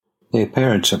The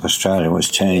appearance of Australia was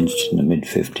changed in the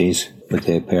mid-50s with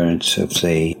the appearance of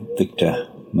the Victa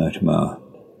motor.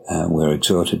 We were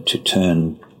exhorted to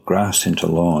turn grass into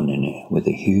lawn with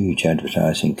a huge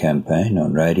advertising campaign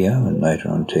on radio and later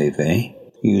on TV.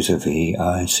 Use of the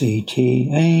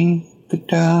ICTA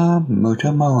Victa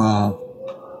motor mower,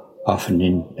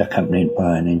 often accompanied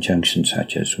by an injunction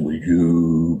such as, "Will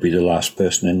you be the last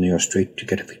person in your street to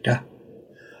get a Victa?"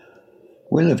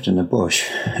 We lived in the bush,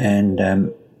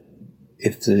 and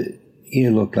if the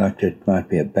year looked like it might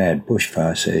be a bad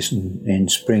bushfire season, in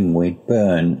spring we'd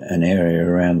burn an area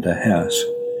around the house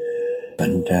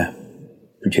and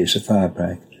produce a fire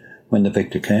break. When the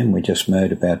Victa came, we just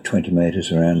mowed about 20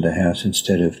 metres around the house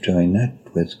instead of doing that,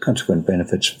 with consequent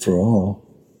benefits for all.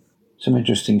 Some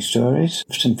interesting stories.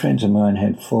 Some friends of mine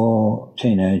had 4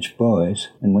 teenage boys,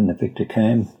 and when the Victa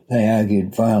came, they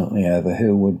argued violently over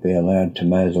who would be allowed to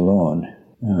mow the lawn.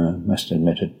 Must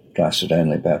admit it lasted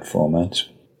only about 4 months.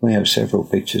 We have several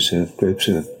pictures of groups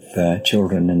of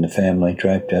children in the family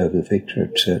draped over the Victa.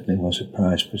 It certainly was a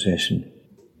prized possession.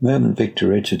 Mervyn Victor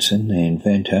Richardson, the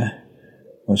inventor,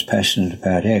 was passionate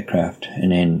about aircraft,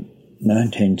 and in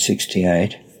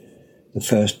 1968 the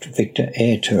first Victa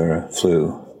Air Tourer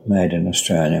flew, made in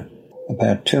Australia.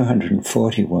 About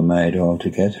 240 were made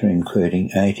altogether,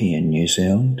 including 80 in New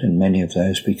Zealand, and many of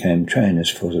those became trainers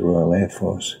for the Royal Air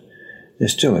Force. They're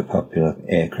still a popular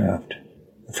aircraft.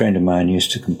 A friend of mine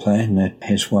used to complain that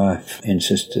his wife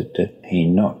insisted that he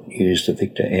not use the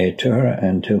Victa Air Tourer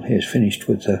until he is finished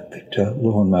with the Victa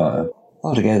Lawnmower.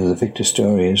 Altogether, the Victa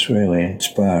story is really an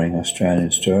inspiring Australian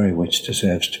story which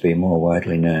deserves to be more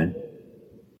widely known.